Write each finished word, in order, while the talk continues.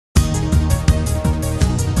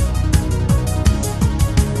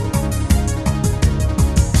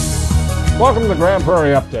Welcome to the Grand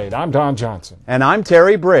Prairie Update. I'm Don Johnson. And I'm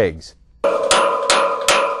Terry Briggs.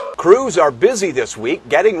 Crews are busy this week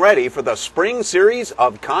getting ready for the spring series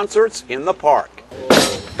of concerts in the park.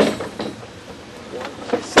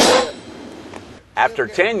 After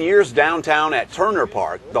 10 years downtown at Turner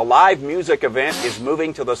Park, the live music event is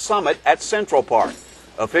moving to the Summit at Central Park.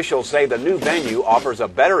 Officials say the new venue offers a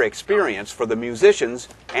better experience for the musicians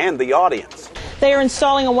and the audience. They are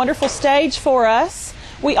installing a wonderful stage for us.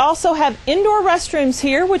 We also have indoor restrooms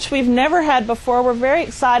here, which we've never had before. We're very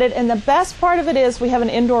excited, and the best part of it is we have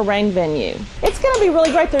an indoor rain venue. It's going to be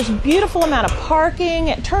really great. There's a beautiful amount of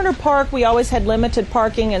parking. At Turner Park, we always had limited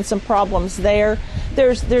parking and some problems there.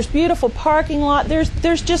 There's beautiful parking lot.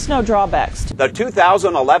 There's just no drawbacks. The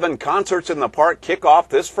 2011 Concerts in the Park kick off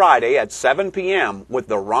this Friday at 7 p.m. with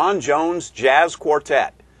the Ron Jones Jazz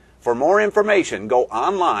Quartet. For more information, go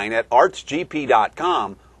online at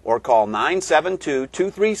artsgp.com or call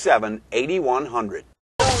 972-237-8100.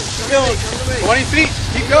 Keep going. 20 feet.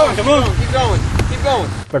 Keep going. Come on. Keep going. Keep going.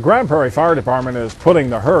 The Grand Prairie Fire Department is putting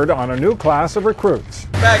the herd on a new class of recruits.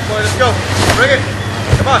 Back, boy. Let's go. Bring it.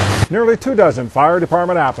 Come on. Nearly 24 fire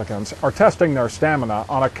department applicants are testing their stamina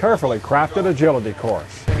on a carefully crafted agility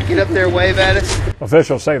course. Get up there, wave at us.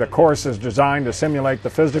 Officials say the course is designed to simulate the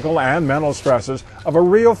physical and mental stresses of a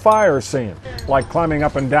real fire scene, like climbing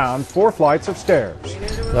up and down 4 flights of stairs.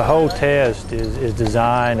 The whole test is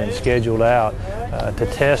designed and scheduled out to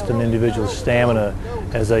test an individual's stamina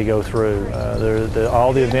as they go through.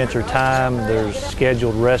 All the events are timed. There's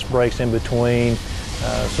scheduled rest breaks in between.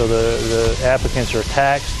 So the applicants are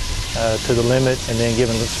taxed to the limit and then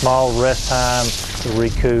given a small rest time to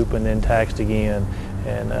recoup and then taxed again.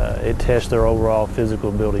 And it tests their overall physical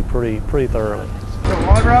ability pretty thoroughly. So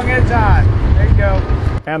one rung at a time. There you go.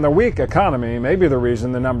 And the weak economy may be the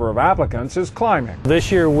reason the number of applicants is climbing.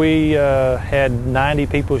 This year we had 90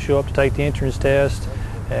 people show up to take the entrance test,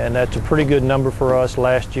 and that's a pretty good number for us.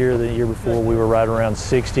 Last year, the year before, we were right around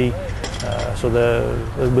 60. So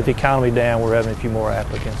with the economy down, we're having a few more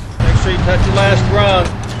applicants. Make sure you touch your last rung.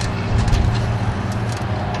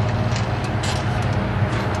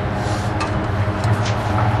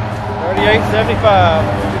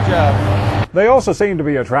 $38.75. Good job. They also seem to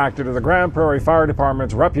be attracted to the Grand Prairie Fire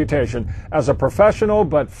Department's reputation as a professional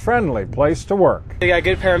but friendly place to work. They got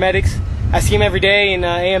good paramedics. I see them every day in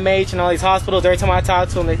AMH and all these hospitals. Every time I talk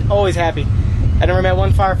to them, they're always happy. I never met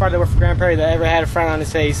one firefighter that worked for Grand Prairie that ever had a frown on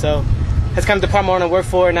his face. So that's kind of the department I want to work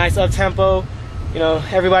for. Nice up-tempo. You know,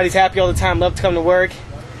 everybody's happy all the time. Love to come to work.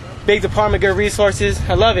 Big department, good resources.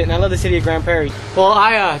 I love it, and I love the city of Grand Prairie. Well,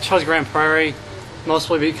 I chose Grand Prairie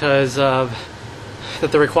mostly because of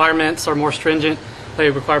that the requirements are more stringent.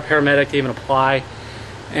 They require paramedic to even apply,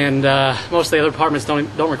 and most of the other departments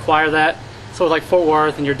don't require that. So like Fort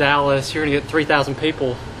Worth and your Dallas, you're going to get 3,000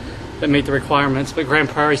 people that meet the requirements, but Grand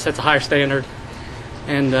Prairie sets a higher standard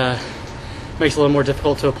and makes it a little more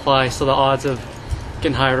difficult to apply, so the odds of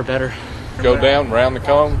getting hired are better. Go down, round the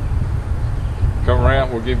cone, come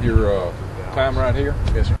around, we'll give your time right here.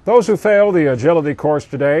 Yes, sir. Those who failed the agility course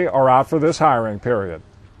today are out for this hiring period.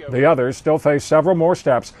 The others still face several more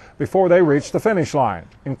steps before they reach the finish line,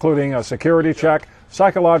 including a security check,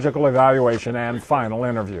 psychological evaluation, and final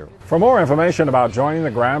interview. For more information about joining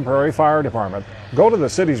the Grand Prairie Fire Department, go to the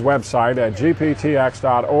city's website at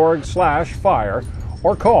gptx.org/fire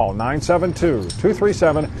or call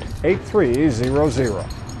 972-237-8300.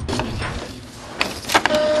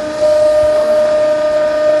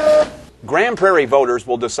 Grand Prairie voters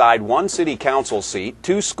will decide 1 city council seat,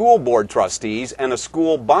 2 school board trustees, and a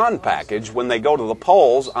school bond package when they go to the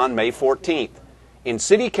polls on May 14th. In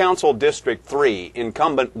City Council District 3,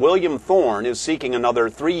 incumbent William Thorne is seeking another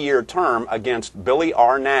 3-year term against Billy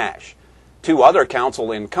R. Nash. 2 other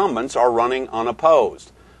council incumbents are running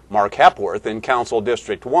unopposed. Mark Hepworth in Council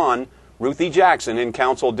District 1, Ruthie Jackson in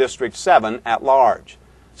Council District 7 at large.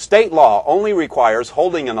 State law only requires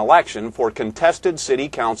holding an election for contested city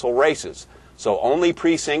council races, so only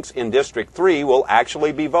precincts in District 3 will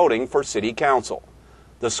actually be voting for city council.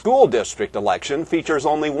 The school district election features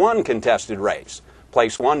only 1 contested race.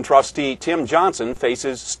 Place 1 trustee Tim Johnson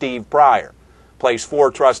faces Steve Pryor. Place 4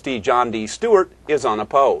 trustee John D. Stewart is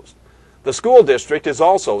unopposed. The school district is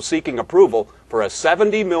also seeking approval for a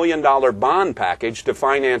 $70 million bond package to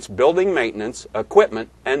finance building maintenance, equipment,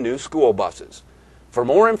 and new school buses. For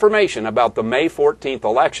more information about the May 14th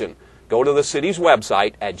election, go to the city's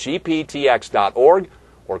website at gptx.org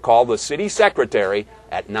or call the city secretary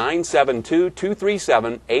at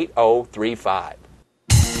 972-237-8035.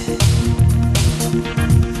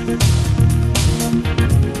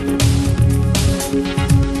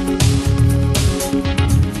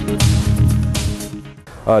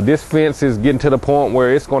 This fence is getting to the point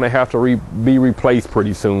where it's going to have to be replaced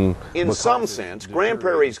pretty soon. In some sense, Grand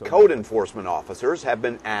Prairie's code enforcement officers have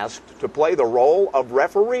been asked to play the role of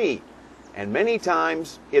referee, and many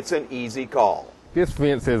times it's an easy call. This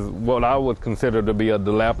fence is what I would consider to be a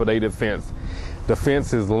dilapidated fence. The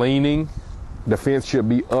fence is leaning. The fence should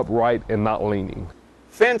be upright and not leaning.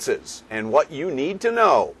 Fences and what you need to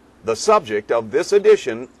know, the subject of this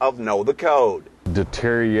edition of Know the Code.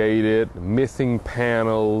 Deteriorated, missing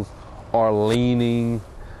panels, or leaning,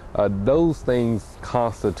 those things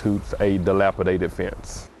constitutes a dilapidated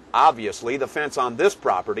fence. Obviously, the fence on this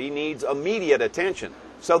property needs immediate attention,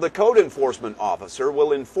 so the code enforcement officer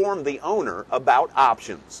will inform the owner about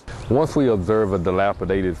options. Once we observe a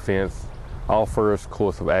dilapidated fence, our first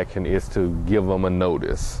course of action is to give them a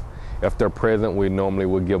notice. If they're present, we normally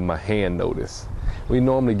will give them a hand notice. We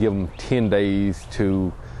normally give them 10 days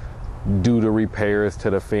to do the repairs to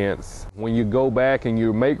the fence. When you go back and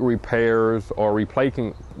you make repairs or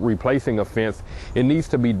replacing a fence, it needs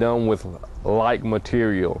to be done with like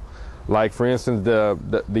material. Like, for instance,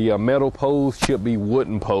 the metal poles should be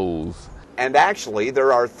wooden poles. And actually,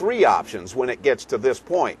 there are 3 options when it gets to this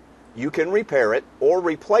point. You can repair it or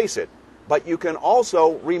replace it, but you can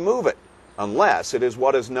also remove it, unless it is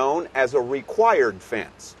what is known as a required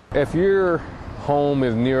fence. If your home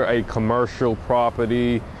is near a commercial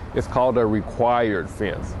property, it's called a required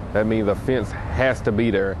fence. That means a fence has to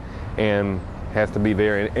be there and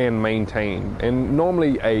maintained. And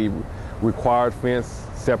normally a required fence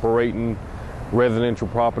separating residential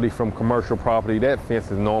property from commercial property, that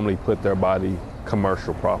fence is normally put there by the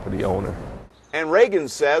commercial property owner. And Reagan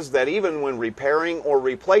says that even when repairing or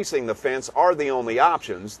replacing the fence are the only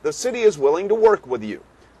options, the city is willing to work with you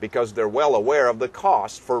because they're well aware of the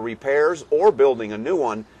cost for repairs or building a new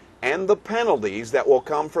one and the penalties that will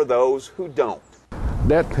come for those who don't.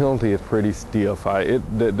 That penalty is pretty stiff.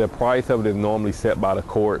 The price of it is normally set by the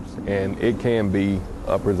courts, and it can be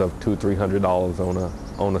upwards of $200-300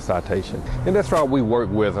 on a citation. And that's why we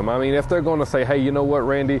work with them. I mean, if they're going to say, hey, you know what,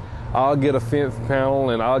 Randy, I'll get a fence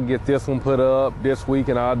panel and I'll get this one put up this week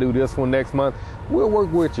and I'll do this one next month, we'll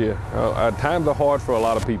work with you. Times are hard for a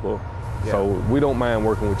lot of people. Yeah. So we don't mind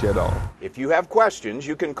working with you at all. If you have questions,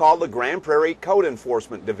 you can call the Grand Prairie Code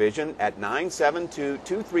Enforcement Division at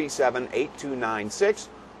 972-237-8296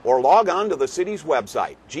 or log on to the city's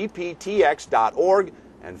website, gptx.org,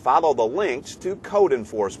 and follow the links to code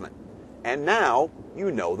enforcement. And now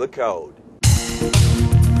you know the code.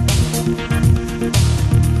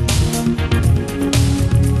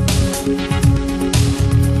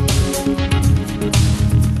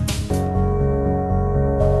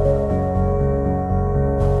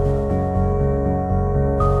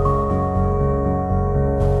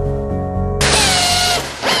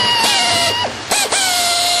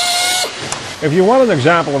 If you want an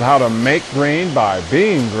example of how to make green by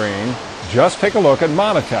being green, just take a look at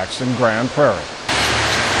Monitex in Grand Prairie.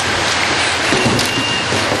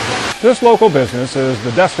 This local business is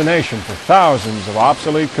the destination for thousands of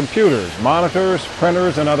obsolete computers, monitors,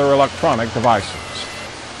 printers, and other electronic devices.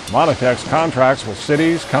 Monitex contracts with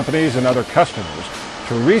cities, companies, and other customers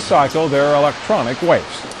to recycle their electronic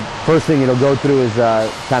waste. First thing it'll go through is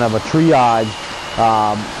kind of a triage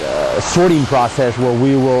sorting process where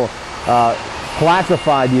we will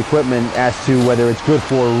classify the equipment as to whether it's good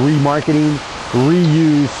for remarketing,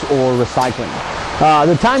 reuse, or recycling.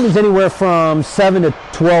 The time is anywhere from 7 to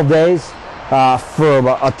 12 days for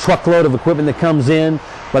a truckload of equipment that comes in.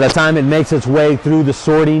 By the time it makes its way through the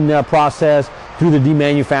sorting process, through the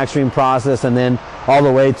demanufacturing process, and then all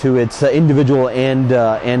the way to its individual end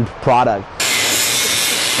product.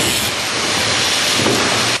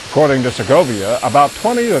 According to Segovia, about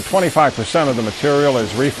 20 to 25% of the material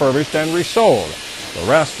is refurbished and resold. The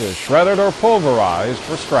rest is shredded or pulverized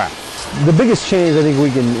for scrap. The biggest change I think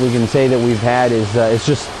we can say that we've had is it's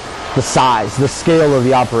just the size. The scale of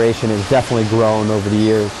the operation has definitely grown over the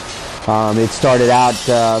years. It started out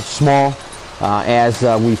small as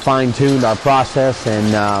we fine-tuned our process,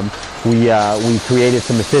 and we created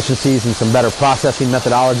some efficiencies and some better processing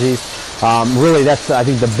methodologies. Really, that's I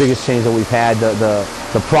think the biggest change that we've had. The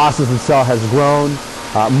process itself has grown.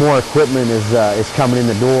 More equipment is coming in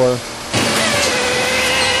the door.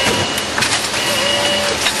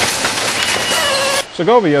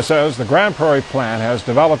 Segovia says the Grand Prairie plant has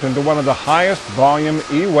developed into one of the highest volume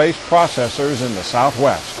e-waste processors in the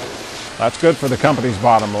Southwest. That's good for the company's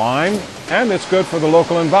bottom line, and it's good for the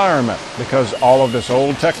local environment because all of this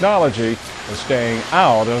old technology is staying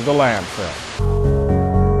out of the landfill.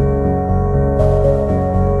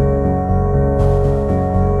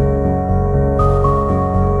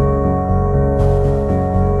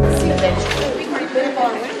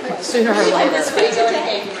 sooner or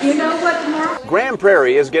later. You know what, Mark? Grand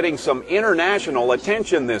Prairie is getting some international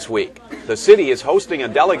attention this week. The city is hosting a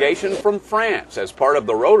delegation from France as part of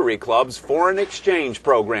the Rotary Club's foreign exchange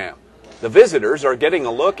program. The visitors are getting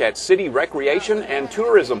a look at city recreation and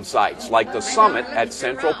tourism sites like the Summit at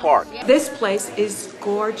Central Park. This place is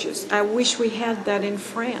gorgeous. I wish we had that in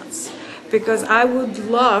France, because I would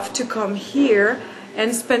love to come here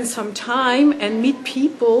and spend some time and meet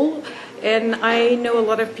people. And I know a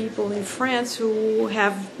lot of people in France who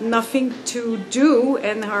have nothing to do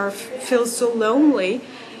and feel so lonely.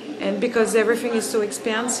 And because everything is so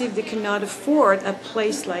expensive, they cannot afford a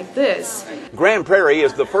place like this. Grand Prairie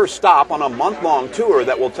is the first stop on a month-long tour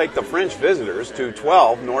that will take the French visitors to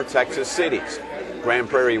 12 North Texas cities. Grand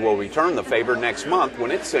Prairie will return the favor next month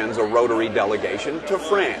when it sends a Rotary delegation to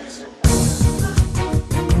France.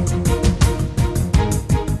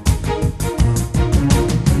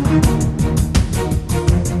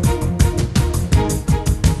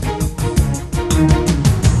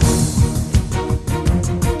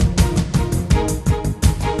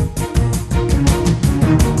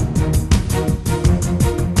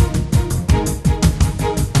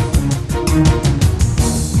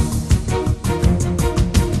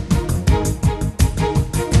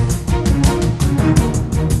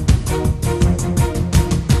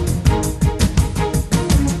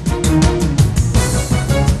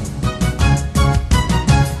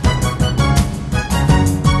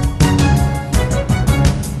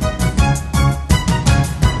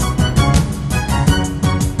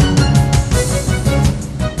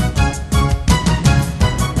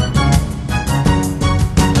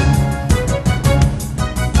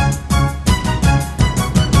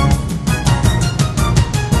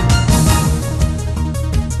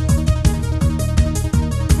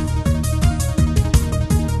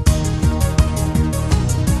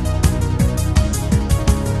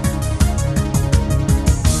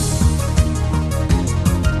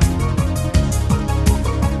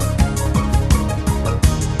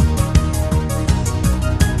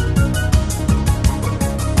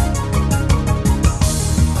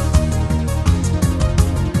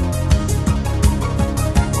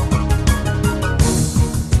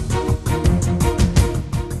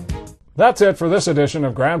 That's it for this edition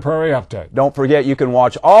of Grand Prairie Update. Don't forget you can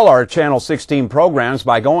watch all our Channel 16 programs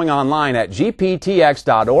by going online at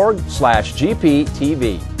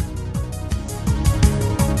gptx.org/GPTV.